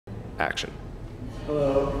action.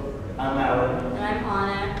 Hello, I'm Alan. And I'm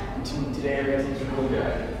Anna. And today we're going to teach you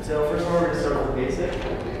Cumbia. So first of all, we're going to start with the basic,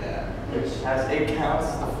 which has 8 counts.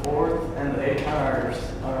 The fourth and the 8 count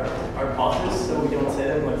are pauses, so we don't say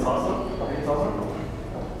them when it's awesome. It's awesome.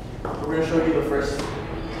 We're going to show you the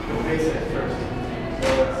basic first. So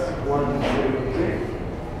that's 1, 2,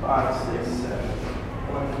 3, 5, 6, 7.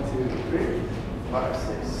 1, 2, 3, 5,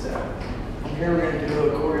 6, 7. And here we're going to do a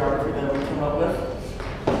choreography that we came up with.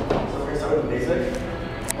 So we're going to start with the basic.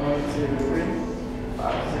 1, 2, 3, 5,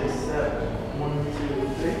 6, 7. 1, 2,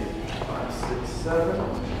 3, 5, 6, 7.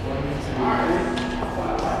 1, 2, 3,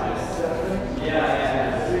 5, 6, 7.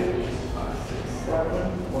 3, 5, 6, 7.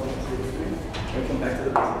 1, 2, 3. We come back to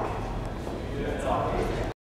the basic.